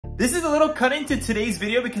This is a little cut into today's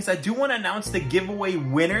video because I do want to announce the giveaway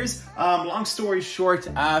winners. Long story short,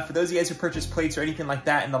 for those of you guys who purchased plates or anything like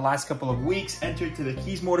that in the last couple of weeks, entered to the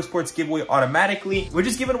KiesMotorsports giveaway automatically. We're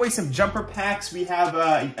just giving away some jumper packs. We have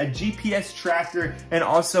a GPS tracker and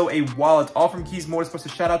also a wallet, all from KiesMotorsports.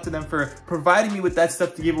 So shout out to them for providing me with that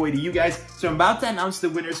stuff to give away to you guys. So I'm about to announce the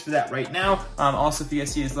winners for that right now. Also, if you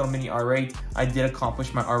guys see this little mini R8, I did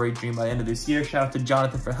accomplish my R8 dream by the end of this year. Shout out to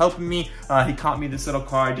Jonathan for helping me. He caught me this little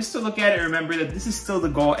car just to look at it and remember that this is still the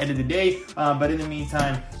goal end of the day. But in the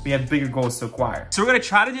meantime, we have bigger goals to acquire. So we're gonna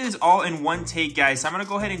try to do this all in one take, guys. So I'm gonna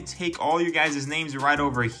go ahead and take all you guys' names right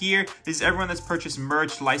over here. This is everyone that's purchased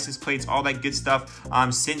merch, license plates, all that good stuff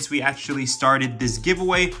since we actually started this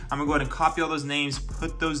giveaway. I'm gonna go ahead and copy all those names,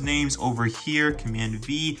 put those names over here, Command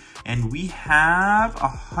V, and we have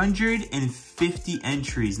 150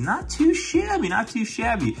 entries. Not too shabby, not too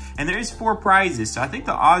shabby. And there is 4 prizes, so I think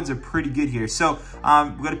the odds are pretty good here. So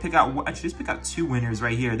we're gonna pick out, actually just pick out 2 winners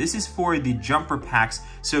right here. This is for the jumper packs.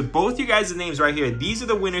 So both you guys' names right here, these are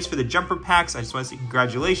the winners for the jumper packs. I just wanna say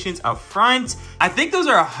congratulations up front. I think those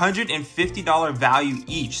are $150 value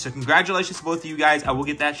each. So congratulations to both of you guys. I will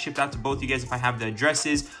get that shipped out to both of you guys if I have the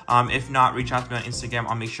addresses. If not, reach out to me on Instagram.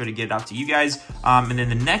 I'll make sure to get it out to you guys. And then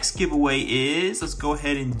the next giveaway is, let's go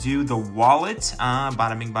ahead and do the wallet.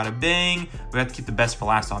 Bada bing, bada bing. We have to keep the best for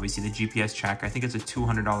last, obviously, the GPS tracker. I think it's a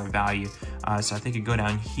 $200 value. So I think you go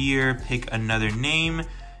down here, pick another name,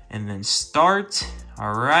 and then start.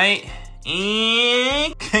 All right.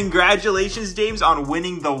 And congratulations, James, on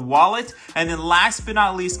winning the wallet. And then last but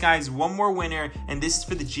not least, guys, one more winner, and this is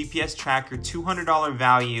for the GPS tracker, $200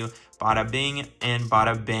 value. Bada bing and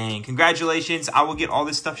bada bang. Congratulations. I will get all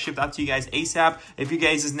this stuff shipped out to you guys ASAP. If you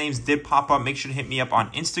guys' names did pop up, make sure to hit me up on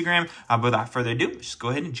Instagram. But without further ado, just go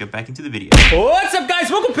ahead and jump back into the video. What's up, guys?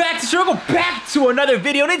 Welcome back to the show. Welcome back to another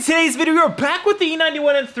video. And in today's video, we're back with the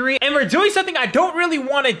E91 M3, and we're doing something I don't really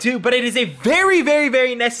want to do, but it is a very, very,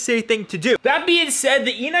 very necessary thing to do. That being said,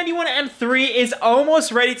 the E91 M3 is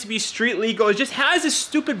almost ready to be street legal. It just has a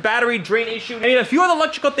stupid battery drain issue and a few other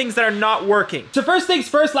electrical things that are not working. So first things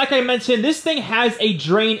first, like I mentioned, this thing has a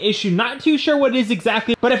drain issue. Not too sure what it is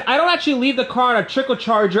exactly, but if I don't actually leave the car on a trickle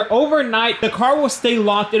charger overnight, the car will stay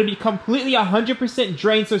locked. It'll be completely 100%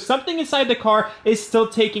 drained, so something inside the car is still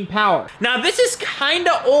taking power. Now, this is kind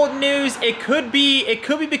of old news. It could be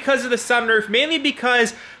because of the sunroof, mainly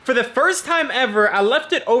because for the first time ever, I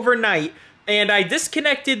left it overnight and I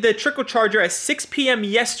disconnected the trickle charger at 6 p.m.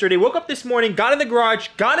 yesterday. Woke up this morning, got in the garage,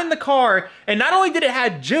 got in the car, and not only did it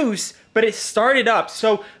have juice, but it started up.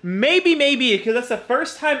 So maybe, because that's the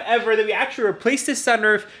first time ever that we actually replaced this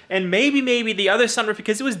sunroof, and maybe the other sunroof,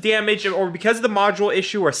 because it was damaged or because of the module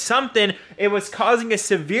issue or something, it was causing a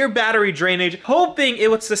severe battery drainage, hoping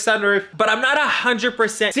it was the sunroof, but I'm not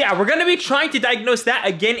 100%. So yeah, we're gonna be trying to diagnose that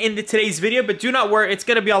again in today's video, but do not worry, it's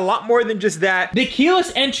gonna be a lot more than just that. The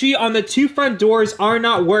keyless entry on the 2 front doors are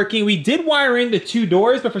not working. We did wire in the 2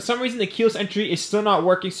 doors, but for some reason the keyless entry is still not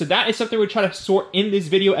working, so that is something we're trying to sort in this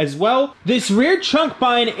video as well. This rear trunk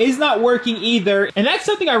bind is not working either, and that's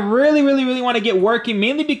something I really want to get working,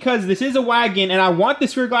 mainly because this is a wagon and I want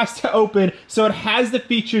this rear glass to open so it has the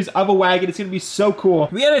features of a wagon. It's going to be so cool.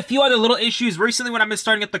 We have a few other little issues. Recently, when I've been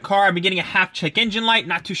starting up the car, I've been getting a half check engine light,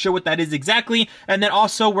 not too sure what that is exactly, and then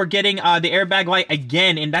also we're getting the airbag light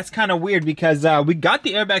again, and that's kind of weird because we got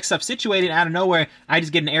the airbag stuff situated out of nowhere. I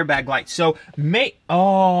just get an airbag light. So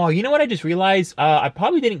oh, you know what I just realized? I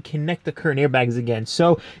probably didn't connect the current airbags again.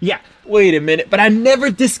 So yeah, wait a minute, but I never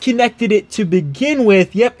disconnected it to begin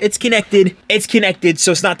with. Yep, it's connected. It's connected,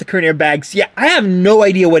 so it's not the current airbags. Yeah, I have no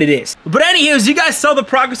idea what it is. But anyways, you guys saw the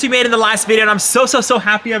progress we made in the last video, and I'm so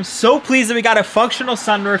happy. I'm so pleased that we got a functional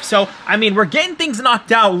sunroof. So, I mean, we're getting things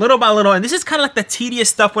knocked out little by little, and this is kind of like the tedious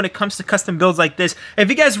stuff when it comes to custom builds like this. If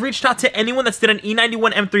you guys reached out to anyone that's did an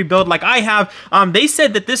E91 M3 build like I have, they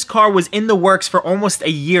said that this car was in the works for almost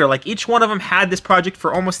a year. Like, each one of them had this project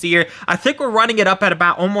for almost a year. I think we're running it up at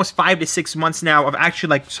about almost 5 to 6 months now of actually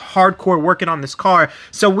like hardcore working on this car.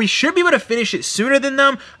 So we should be able to finish it sooner than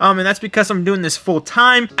them, and that's because I'm doing this full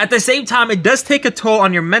time. At the same time, it does take a toll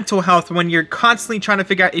on your mental health when you're constantly trying to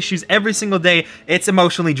figure out issues every single day. It's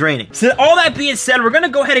emotionally draining. So all that being said, we're gonna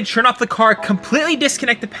go ahead and turn off the car, completely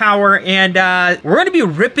disconnect the power, and we're gonna be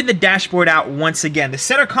ripping the dashboard out once again. The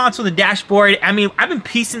center console, the dashboard, I mean, I've been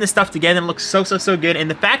piecing this stuff together and it looks so good, and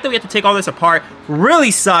the fact that we have to take all this apart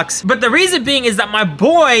really sucks. But the reason being is that my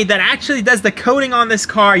boy that actually does the coating on this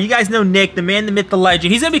car. You guys know Nick, the man, the myth, the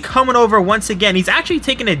legend. He's gonna be coming over once again. He's actually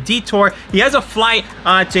taking a detour. He has a flight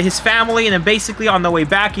to his family, and then basically on the way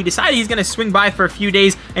back, he decided he's gonna swing by for a few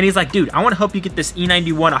days, and he's like, dude, I wanna help you get this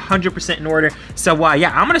E91 100% in order. So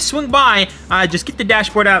yeah, I'm gonna swing by, just get the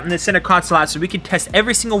dashboard out and the center console out so we can test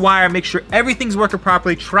every single wire, make sure everything's working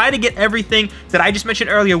properly, try to get everything that I just mentioned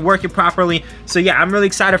earlier working properly. So yeah, I'm really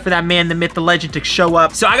excited for that man, the myth, the legend to show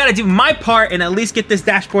up. So I gotta do my part and at least get this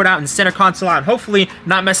dashboard out and center console out, and hopefully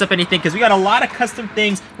not mess up anything, because we got a lot of custom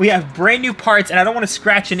things. We have brand new parts, and I don't want to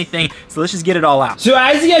scratch anything, so let's just get it all out. So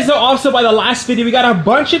as you guys know also by the last video, we got a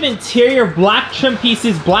bunch of interior black trim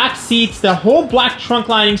pieces, black seats, the whole black trunk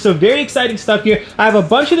lining, so very exciting stuff here. I have a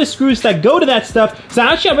bunch of the screws that go to that stuff, so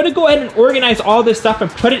actually I'm gonna go ahead and organize all this stuff and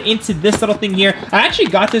put it into this little thing here. I actually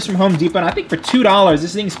got this from Home Depot, and I think for $2.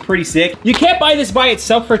 This thing's pretty sick. You can't buy this by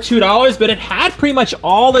itself for $2, but it had pretty much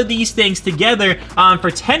all of these things together for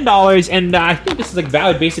 $10, and I think this is like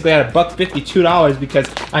valued basically at $1.50, $2, because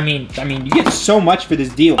I mean you get so much for this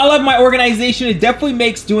deal. I love my organization. It definitely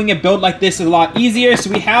makes doing a build like this a lot easier. So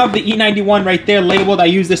we have the E91 right there labeled. I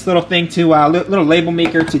use this little thing to little label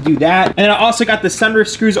maker to do that, and then I also got the sunroof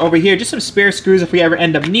screws over here, just some spare screws if we ever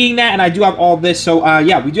end up needing that, and I do have all this. So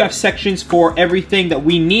yeah, we do have sections for everything that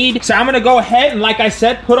we need. So I'm gonna go ahead and, like I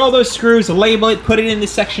said, put all those screws, label it, put it in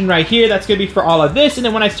this section right here. That's gonna be for all of this, and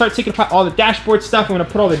then when I start taking apart all the dashboard stuff, I'm gonna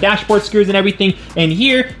put all the dashboard screws and everything in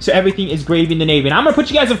here, so everything is gravy in the Navy. And I'm gonna put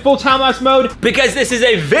you guys in full time-lapse mode because this is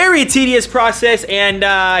a very tedious process, and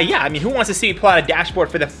yeah, I mean, who wants to see me pull out a dashboard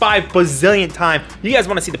for the 5 bazillionth time? You guys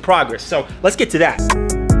wanna see the progress, so let's get to that.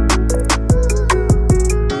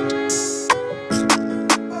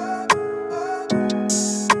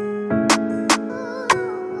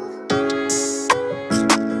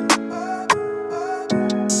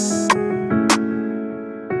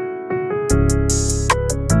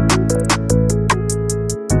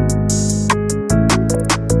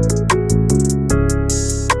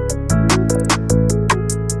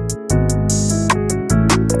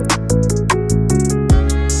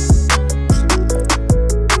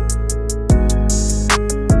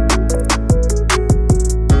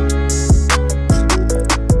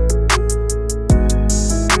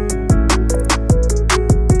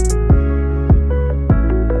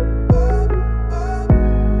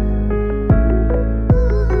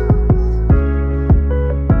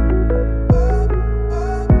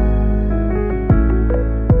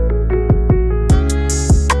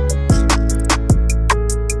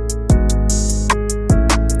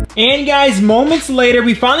 And guys, moments later,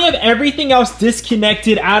 we finally have everything else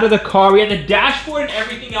disconnected out of the car. We have the dashboard and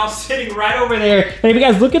everything else sitting right over there. And if you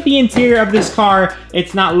guys look at the interior of this car,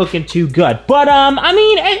 it's not looking too good. But I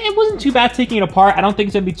mean, it wasn't too bad taking it apart. I don't think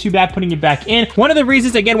it's gonna be too bad putting it back in. One of the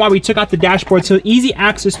reasons, again, why we took out the dashboard, so easy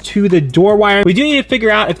access to the door wire. We do need to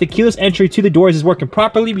figure out if the keyless entry to the doors is working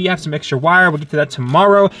properly. We have some extra wire. We'll get to that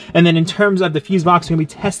tomorrow. And then in terms of the fuse box, we're gonna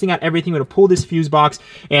be testing out everything. We're gonna pull this fuse box.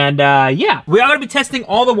 And yeah, we are gonna be testing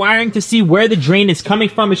all the wiring to see where the drain is coming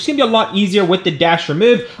from. It's gonna be a lot easier with the dash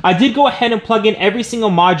removed. I did go ahead and plug in every single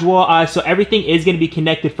module, so everything is gonna be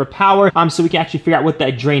connected for power, so we can actually figure out what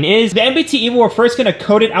that drain is. The MBT Evo, we're first gonna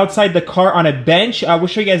coat it outside the car on a bench. We'll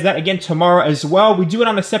show you guys that again tomorrow as well. We do it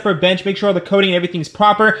on a separate bench, make sure all the coating and everything's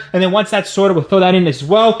proper, and then once that's sorted, we'll throw that in as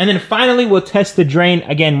well. And then finally, we'll test the drain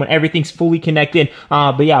again when everything's fully connected.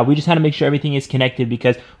 But yeah, we just had to make sure everything is connected,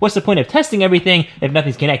 because what's the point of testing everything if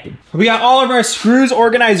nothing's connected? We got all of our screws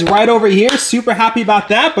organized right over here. Super happy about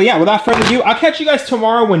that. But yeah, without further ado, I'll catch you guys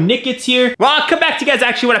tomorrow when Nick gets here. Well, I'll come back to you guys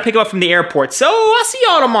actually when I pick him up from the airport. So I'll see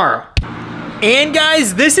y'all tomorrow. And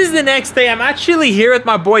guys, this is the next day. I'm actually here with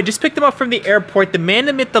my boy. Just picked him up from the airport. The man,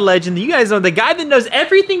 the myth, the legend. You guys know, the guy that knows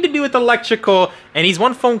everything to do with electrical, and he's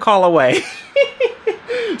one phone call away.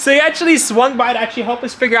 So he actually swung by to actually help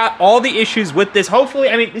us figure out all the issues with this. Hopefully,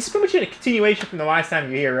 I mean, this is pretty much a continuation from the last time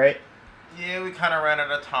you were here, right? Yeah, we kind of ran out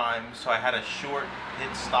of time, so I had a short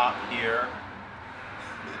pit stop here.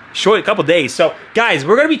 Short, a couple days. So guys,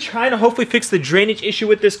 we're gonna be trying to hopefully fix the drainage issue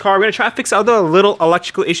with this car. We're gonna try to fix other little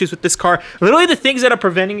electrical issues with this car. Literally the things that are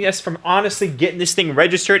preventing us from honestly getting this thing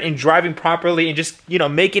registered and driving properly and just, you know,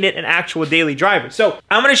 making it an actual daily driver. So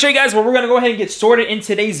I'm gonna show you guys what we're gonna go ahead and get sorted in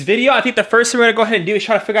today's video. I think the first thing we're gonna go ahead and do is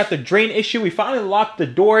try to figure out the drain issue. We finally locked the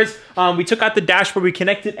doors. We took out the dashboard, we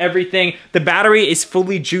connected everything. The battery is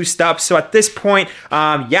fully juiced up. So at this point,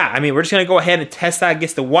 yeah, I mean, we're just gonna go ahead and test that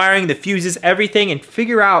against the wiring, the fuses, everything, and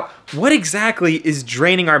figure out what exactly is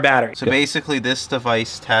draining our battery. So basically this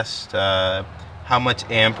device tests how much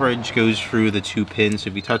amperage goes through the two pins.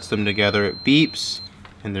 If you touch them together, it beeps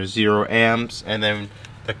and there's 0 amps, and then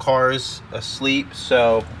the car's asleep,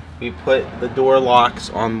 so we put the door locks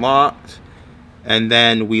unlocked, and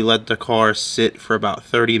then we let the car sit for about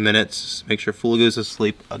 30 minutes, make sure fully goes to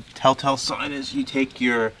sleep. A telltale sign is you take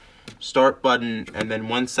your start button, and then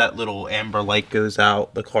once that little amber light goes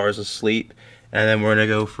out, the car is asleep. And then we're gonna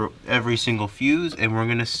go for every single fuse, and we're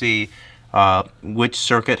gonna see which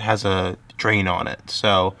circuit has a drain on it.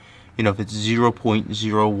 So, you know, if it's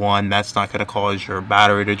 0.01, that's not gonna cause your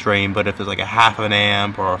battery to drain, but if it's like a half an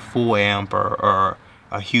amp or a full amp or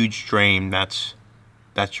a huge drain, that's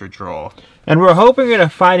your draw. And we're hoping we're gonna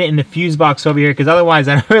find it in the fuse box over here, because otherwise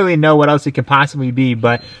I don't really know what else it could possibly be.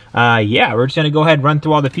 But yeah, we're just gonna go ahead and run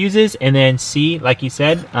through all the fuses and then see, like you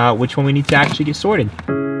said, which one we need to actually get sorted.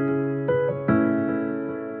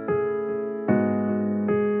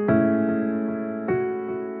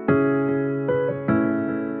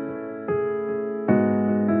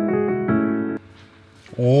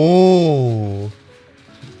 Ooh.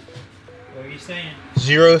 What are you saying?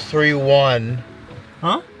 0.31.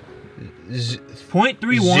 Huh?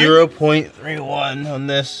 0.31? 0.31 on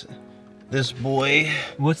this boy.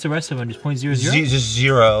 What's the rest of them? Just 0.00? Just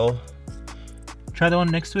 0. Try the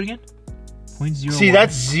one next to it again. 0.01. See,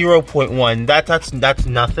 that's 0.1. That's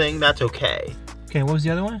nothing. That's okay. Okay, what was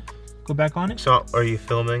the other one? Go back on it. So, are you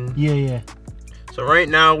filming? Yeah. So right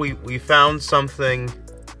now we found something.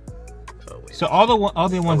 So all the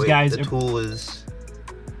other ones, guys. The tool is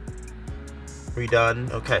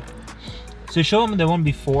redone. Okay. So show them the one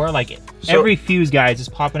before, like every fuse, guys, is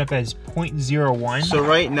popping up as 0.01. So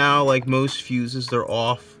right now, like most fuses, they're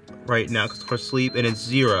off right now because we're asleep, and it's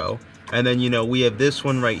 0. And then, you know, we have this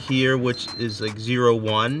one right here, which is like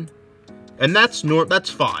 0.1, and that's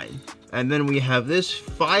fine. And then we have this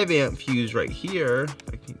 5 amp fuse right here.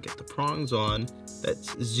 If I can get the prongs on.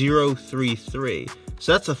 That's 0.33.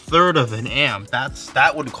 So that's a third of an amp.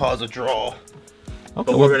 That would cause a draw.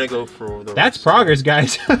 Okay, but we're gonna go for the that's progress,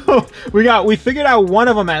 guys. we figured out one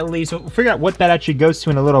of them at least. We'll figure out what that actually goes to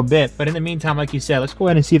in a little bit. But in the meantime, like you said, let's go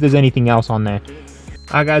ahead and see if there's anything else on there.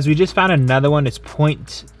 Alright, guys, we just found another one. It's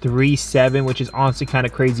 0.37, which is honestly kind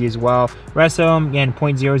of crazy as well. Rest of them, again,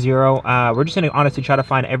 0.00. We're just gonna honestly try to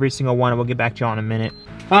find every single one, and we'll get back to you in a minute.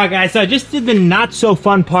 Alright, guys, so I just did the not so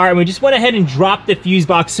fun part, and we just went ahead and dropped the fuse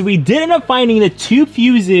box. So we did end up finding the 2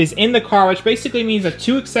 fuses in the car, which basically means that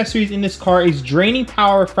 2 accessories in this car is draining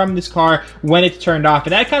power from this car when it's turned off.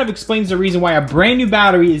 And that kind of explains the reason why a brand new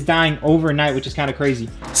battery is dying overnight, which is kind of crazy.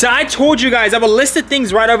 So I told you guys, I have a list of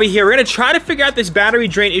things right over here. We're gonna try to figure out this battery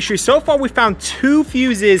drain issue. So far, we found 2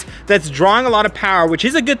 fuses that's drawing a lot of power, which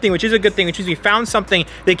is a good thing, which means we found something.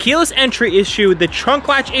 The keyless entry issue, the trunk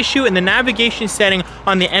latch issue, and the navigation setting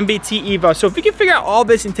on the MBT EVO. So if we can figure out all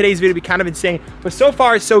this in today's video, it'd be kind of insane. But so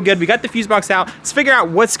far, it's so good. We got the fuse box out. Let's figure out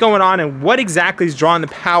what's going on and what exactly is drawing the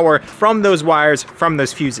power from those wires, from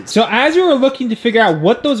those fuses. So as we were looking to figure out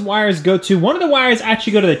what those wires go to, one of the wires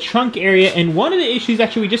actually go to the trunk area, and one of the issues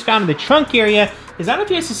actually we just found in the trunk area is, I don't know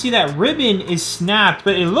if you guys can see that ribbon is snapped,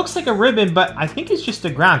 but it looks like a ribbon, but I think it's just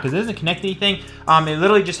the ground because it doesn't connect to anything. It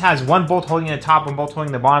literally just has one bolt holding the top, one bolt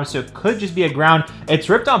holding the bottom, so it could just be a ground. It's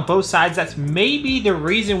ripped on both sides. That's maybe the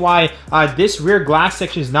reason why this rear glass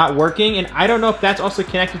section is not working, and I don't know if that's also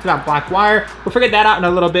connected to that black wire. We'll figure that out in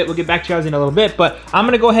a little bit. We'll get back to you guys in a little bit, but I'm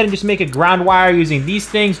gonna go ahead and just make a ground wire using these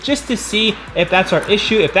things just to see if that's our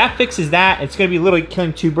issue. If that fixes that, it's gonna be literally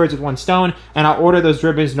killing 2 birds with 1 stone, and I'll order those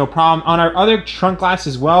ribbons, no problem. On our other trunk glass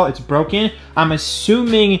as well, it's broken. I'm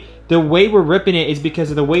assuming the way we're ripping it is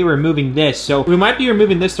because of the way we're moving this. So we might be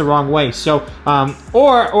removing this the wrong way. So,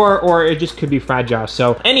 or it just could be fragile.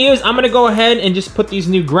 So anyways, I'm gonna go ahead and just put these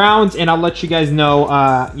new grounds, and I'll let you guys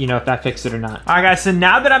know, you know, if that fixed it or not. All right, guys, so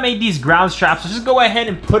now that I made these ground straps, let's just go ahead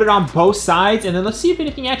and put it on both sides, and then let's see if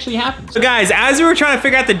anything actually happens. So guys, as we were trying to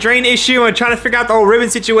figure out the drain issue and trying to figure out the whole ribbon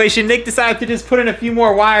situation, Nick decided to just put in a few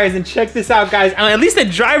more wires, and check this out, guys. At least the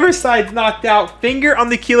driver's side's knocked out. Finger on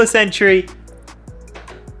the keyless entry.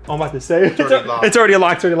 I'm about to say it. It's already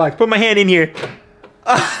locked. Put my hand in here.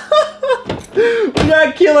 We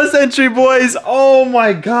got keyless entry, boys. Oh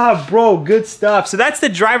my god, bro, good stuff. So that's the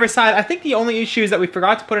driver's side. I think the only issue is that we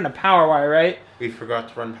forgot to put in a power wire, right? We forgot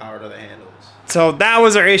to run power to the handles. So that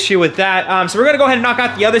was our issue with that. So we're gonna go ahead and knock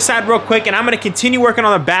out the other side real quick, and I'm gonna continue working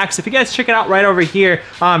on the back. So if you guys check it out right over here,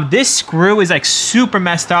 this screw is like super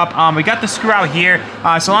messed up. We got the screw out here.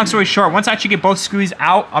 So long story short, once I actually get both screws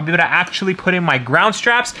out, I'll be able to actually put in my ground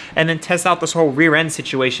straps and then test out this whole rear end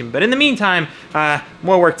situation. But in the meantime,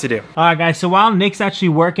 more work to do. All right, guys, so while Nick's actually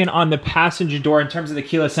working on the passenger door in terms of the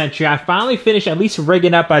keyless entry. I finally finished at least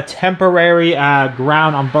rigging up a temporary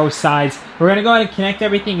ground on both sides. We're gonna go ahead and connect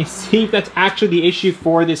everything and see if that's actually the issue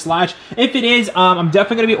for this latch. If it is, I'm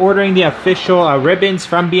definitely gonna be ordering the official ribbons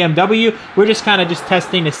from BMW. We're just kind of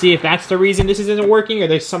testing to see if that's the reason this isn't working or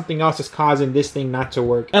there's something else that's causing this thing not to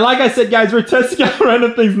work. And like I said, guys, we're testing out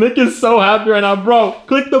random things. Nick is so happy right now, bro.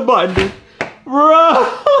 Click the button, dude.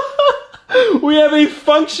 Bro. We have a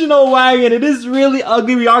functional wagon. It is really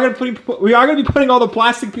ugly. We are gonna be putting all the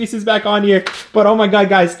plastic pieces back on here. But oh my god,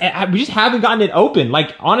 guys, we just haven't gotten it open.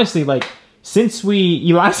 Like honestly, like since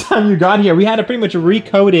last time you got here, we had to pretty much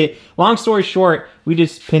recode it. Long story short, we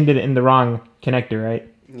just pinned it in the wrong connector, right?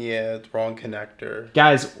 Yeah, it's wrong connector.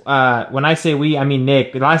 Guys, when I say we, I mean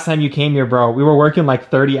Nick. The last time you came here, bro, we were working like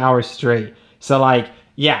 30 hours straight. So like,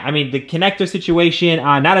 yeah, I mean, the connector situation,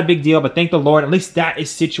 not a big deal, but thank the Lord, at least that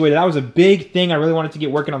is situated. That was a big thing. I really wanted to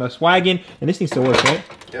get working on this wagon, and this thing still works, right?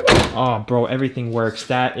 Yep. Oh, bro, everything works.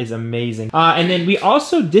 That is amazing. And then we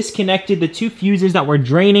also disconnected the 2 fuses that were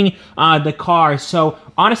draining the car. So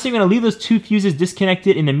honestly, I'm gonna leave those 2 fuses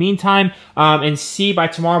disconnected in the meantime, and see by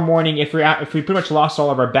tomorrow morning if we pretty much lost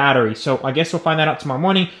all of our battery. So I guess we'll find that out tomorrow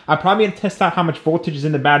morning. I'm probably gonna test out how much voltage is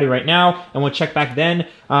in the battery right now, and we'll check back then.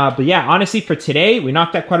 But yeah, honestly, for today, we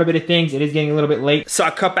knocked out quite a bit of things. It is getting a little bit late, so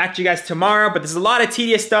I'll cut back to you guys tomorrow. But there's a lot of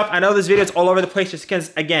tedious stuff. I know this video is all over the place just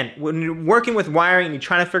because, again, when you're working with wiring and you're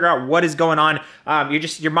trying to figure out what is going on,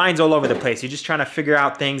 your mind's all over the place. You're just trying to figure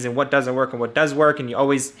out things and what doesn't work and what does work, and you're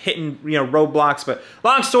always hitting, roadblocks. But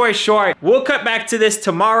long story short, we'll cut back to this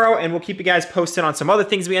tomorrow, and we'll keep you guys posted on some other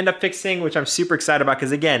things we end up fixing, which I'm super excited about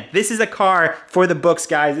because, again, this is a car for the books,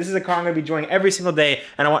 guys. This is a car I'm going to be enjoying every single day,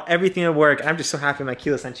 and I want everything to work. I'm just so happy my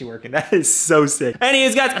keyless entry working. That is so sick.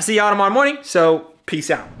 Anyways, guys, I'll see y'all tomorrow morning, so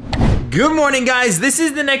peace out. Good morning, guys. This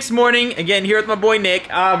is the next morning. Again, here with my boy Nick.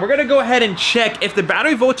 We're gonna go ahead and check if the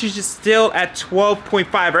battery voltage is still at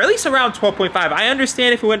 12.5, or at least around 12.5. I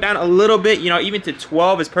understand if it went down a little bit, even to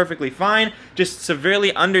 12 is perfectly fine. Just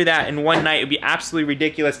severely under that in one night would be absolutely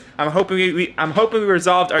ridiculous. I'm hoping we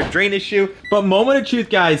resolved our drain issue. But moment of truth,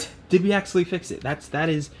 guys, did we actually fix it? That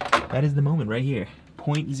is the moment right here.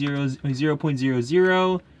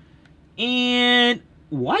 0.00, and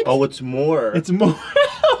what? Oh, it's more. It's more.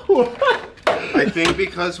 I think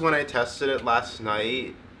because when I tested it last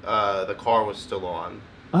night, the car was still on.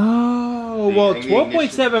 Oh, well,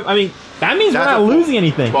 12.7, I mean, that means we're not losing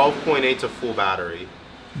anything. 12.8 to full battery.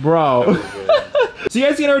 Bro. So you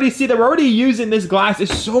guys can already see that we're already using this glass.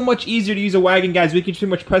 It's so much easier to use a wagon, guys. We can pretty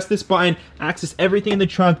much press this button, access everything in the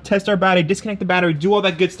trunk, test our battery, disconnect the battery, do all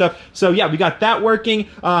that good stuff. So yeah, we got that working.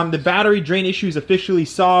 The battery drain issue is officially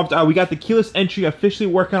solved. We got the keyless entry officially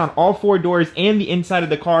working on all 4 doors and the inside of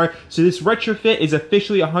the car. So this retrofit is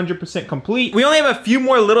officially 100% complete. We only have a few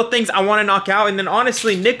more little things I want to knock out. And then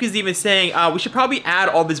honestly, Nick was even saying we should probably add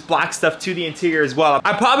all this black stuff to the interior as well.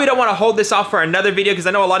 I probably don't want to hold this off for another video because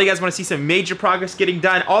I know a lot of you guys want to see some major progress getting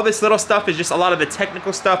done. All this little stuff is just a lot of the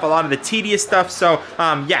technical stuff, a lot of the tedious stuff. So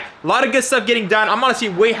yeah, a lot of good stuff getting done. I'm honestly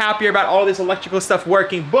way happier about all this electrical stuff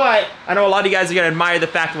working, but I know a lot of you guys are gonna admire the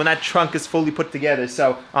fact when that trunk is fully put together.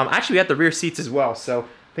 So actually we have the rear seats as well, so I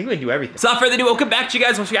think we can do everything. So without further ado, we'll come back to you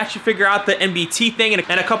guys once we actually figure out the NBT thing and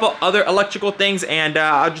a couple other electrical things, and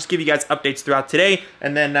I'll just give you guys updates throughout today,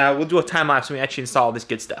 and then we'll do a time lapse when we actually install all this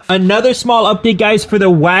good stuff. Another small update, guys, for the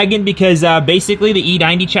wagon, because basically the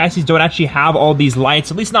E90 chassis don't actually have all these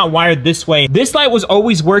lights, at least not wired this way. This light was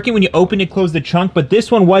always working when you open and close the trunk, but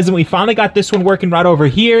this one wasn't. We finally got this one working right over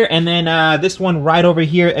here, and then this one right over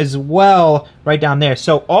here as well, right down there.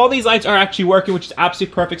 So all these lights are actually working, which is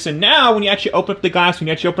absolutely perfect. So now when you actually open up the glass, when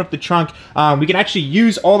you actually open up the trunk, we can actually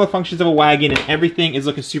use all the functions of a wagon, and everything is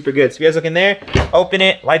looking super good. So if you guys look in there, open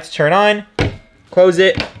it, lights turn on, close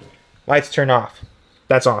it, lights turn off.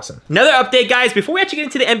 That's awesome. Another update, guys, before we actually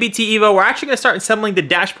get into the NBT Evo, we're actually gonna start assembling the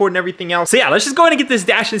dashboard and everything else. So yeah, let's just go ahead and get this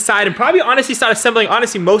dash inside and probably honestly start assembling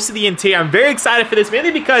most of the interior. I'm very excited for this,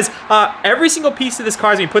 mainly because every single piece of this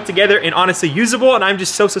car is being put together and honestly usable, and I'm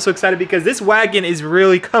just so excited because this wagon is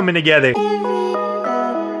really coming together.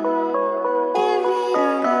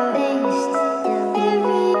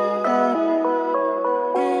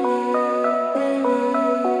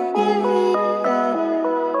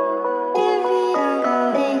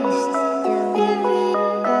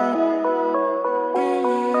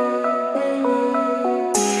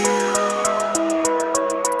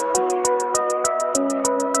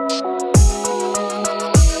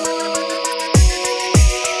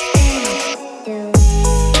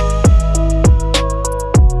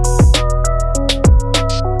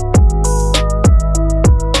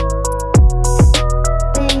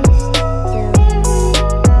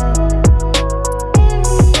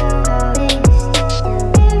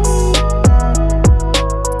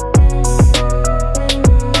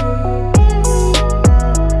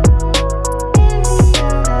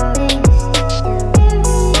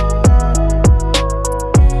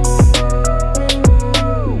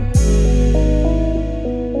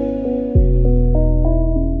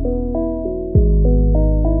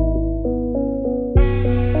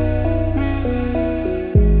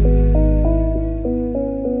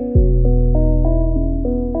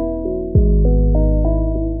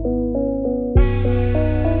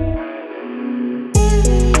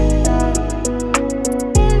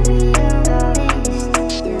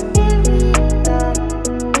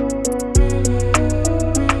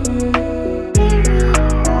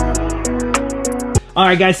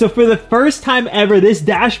 right, guys, so for the first time ever, this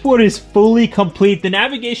dashboard is fully complete. The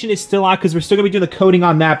navigation is still out because we're still gonna be doing the coating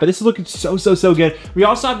on that, but this is looking so good. We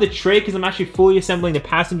also have the tray because I'm actually fully assembling the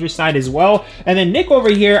passenger side as well. And then Nick over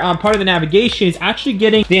here, part of the navigation, is actually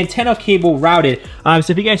getting the antenna cable routed.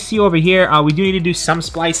 So if you guys see over here, we do need to do some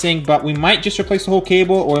splicing, but we might just replace the whole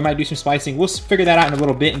cable, or we might do some splicing. We'll figure that out in a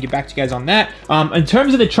little bit and get back to you guys on that. In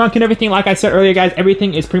terms of the trunk and everything, like I said earlier, guys,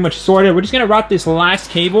 everything is pretty much sorted. We're just gonna route this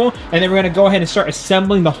last cable, and then we're gonna go ahead and start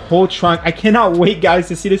assembling the whole trunk. I cannot wait, guys,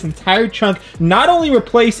 to see this entire trunk not only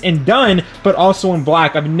replaced and done, but also in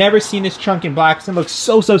black. I've never seen this trunk in black, so it looks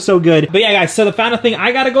so good. But yeah, guys, so the final thing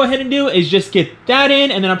I gotta go ahead and do is just get that in,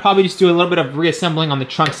 and then I'll probably just do a little bit of reassembling on the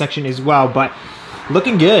trunk section as well, but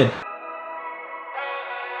looking good.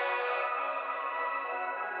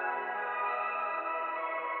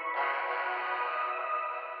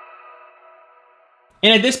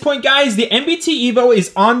 And at this point, guys, the MBT Evo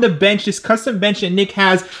is on the bench, this custom bench that Nick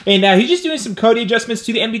has, and he's just doing some coding adjustments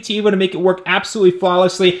to the MBT Evo to make it work absolutely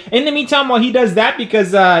flawlessly. In the meantime, while he does that, because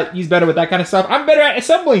he's better with that kind of stuff, I'm better at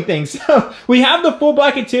assembling things. So we have the full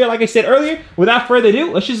black interior, like I said earlier. Without further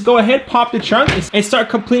ado, let's just go ahead, pop the trunk, and start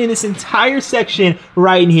completing this entire section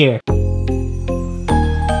right in here.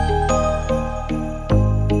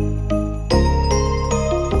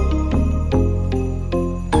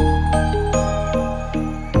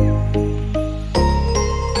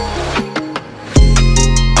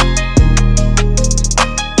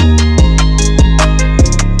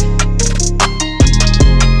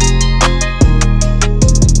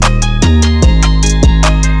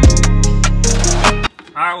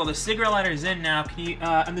 The cigarette lighter is in now. Can you,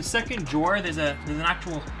 in the second drawer, there's an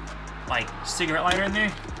actual, like, cigarette lighter in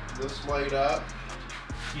there. Does this light up?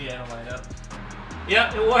 Yeah, it'll light up.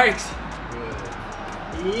 Yep, it works.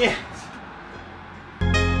 Good. Yes.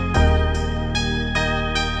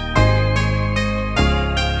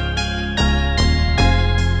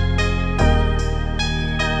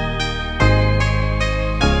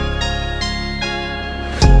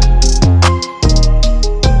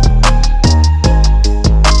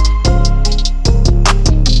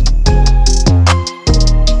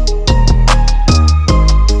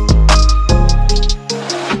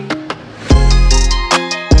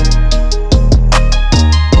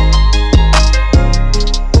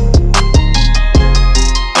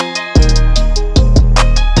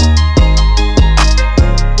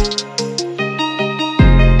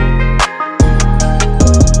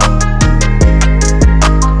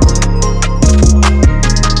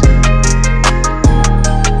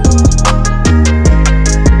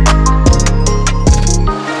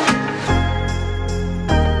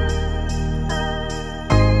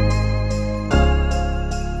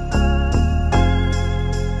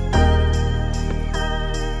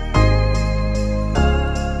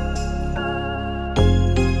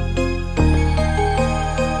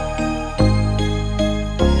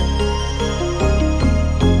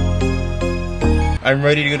 I'm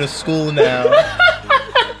ready to go to school now.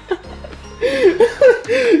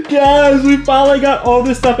 Guys, we finally got all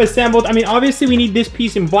this stuff assembled. I mean, obviously we need this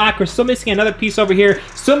piece in black. We're still missing another piece over here.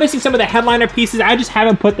 Still missing some of the headliner pieces. I just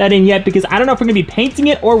haven't put that in yet because I don't know if we're gonna be painting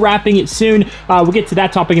it or wrapping it soon. We'll get to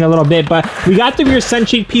that topic in a little bit, but we got the rear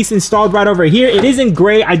sunshade piece installed right over here. It is in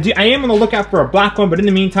gray. I am on the lookout for a black one, but in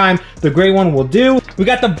the meantime, the gray one will do. We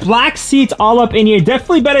got the black seats all up in here.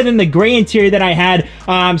 Definitely better than the gray interior that I had.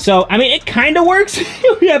 So, I mean, it kind of works.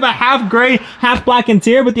 We have a half gray, half black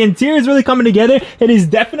interior, but the interior is really coming together. It is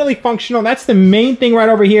definitely functional. That's the main thing right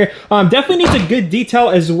over here. Definitely needs a good detail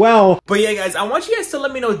as well. But yeah, guys, I want you guys to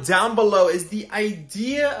let me know down below, is the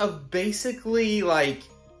idea of basically like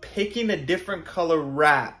picking a different color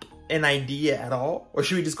wrap an idea at all, or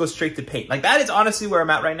should we just go straight to paint? Like, that is honestly where I'm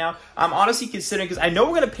at right now. I'm honestly considering, because I know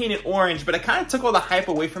we're gonna paint it orange, but I kind of took all the hype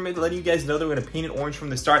away from it, letting you guys know that we're gonna paint it orange from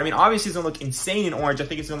the start. I mean, obviously it's gonna look insane in orange. I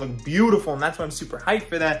think it's gonna look beautiful, and that's why I'm super hyped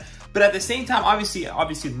for that. But at the same time,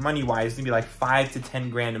 obviously money-wise, it's gonna be like 5 to 10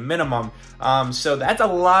 grand a minimum. So that's a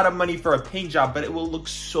lot of money for a paint job, but it will look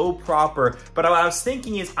so proper. But what I was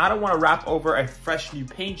thinking is, I don't want to wrap over a fresh new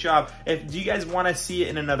paint job. Do you guys want to see it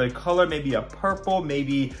in another color? Maybe a purple,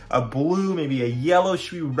 maybe a blue, maybe a yellow.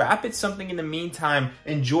 Should we wrap it something in the meantime?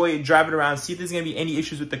 Enjoy it, drive it around, see if there's gonna be any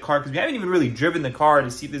issues with the car, because we haven't even really driven the car to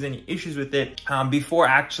see if there's any issues with it before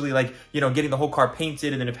actually, like, you know, getting the whole car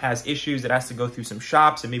painted. And then if it has issues, it has to go through some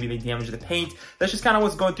shops, and maybe they damage to the paint. That's just kind of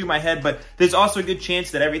what's going through my head, but there's also a good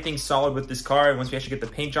chance that everything's solid with this car, and once we actually get the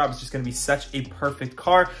paint job, it's just going to be such a perfect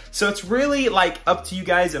car. So it's really like up to you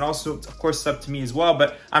guys, and also of course it's up to me as well,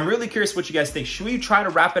 but I'm really curious what you guys think. Should we try to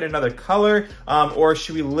wrap it another color, or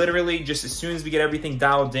should we literally just, as soon as we get everything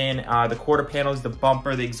dialed in, the quarter panels, the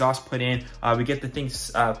bumper, the exhaust put in, we get the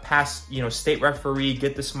things past, you know, state referee,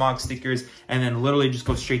 get the smog stickers, and then literally just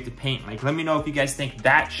go straight to paint? Like, let me know if you guys think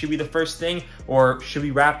that should be the first thing, or should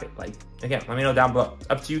we wrap it? Like, again, let me know down below.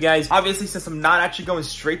 Up to you guys. Obviously, since I'm not actually going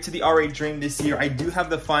straight to the R8 Dream this year, I do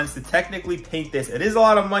have the funds to technically paint this. It is a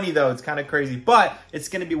lot of money though, it's kind of crazy, but it's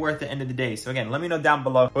gonna be worth the end of the day. So again, let me know down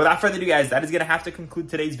below. But without further ado, guys, that is gonna have to conclude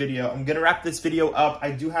today's video. I'm gonna wrap this video up.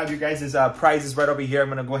 I do have your guys' prizes right over here. I'm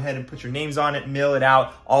gonna go ahead and put your names on it, mail it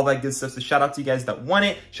out, all that good stuff. So shout out to you guys that won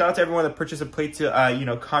it. Shout out to everyone that purchased a plate to, you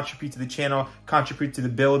know, contribute to the channel, contribute to the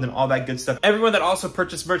build and all that good stuff. Everyone that also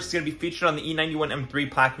purchased merch is gonna be featured on the E91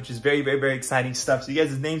 M3 plaque, which is very, very, very exciting stuff. So you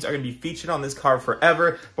guys' names are going to be featured on this car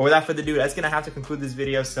forever. But without further ado, that's going to have to conclude this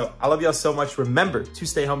video. So I love y'all so much. Remember to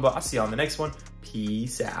stay humble. I'll see y'all on the next one.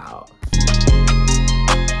 Peace out.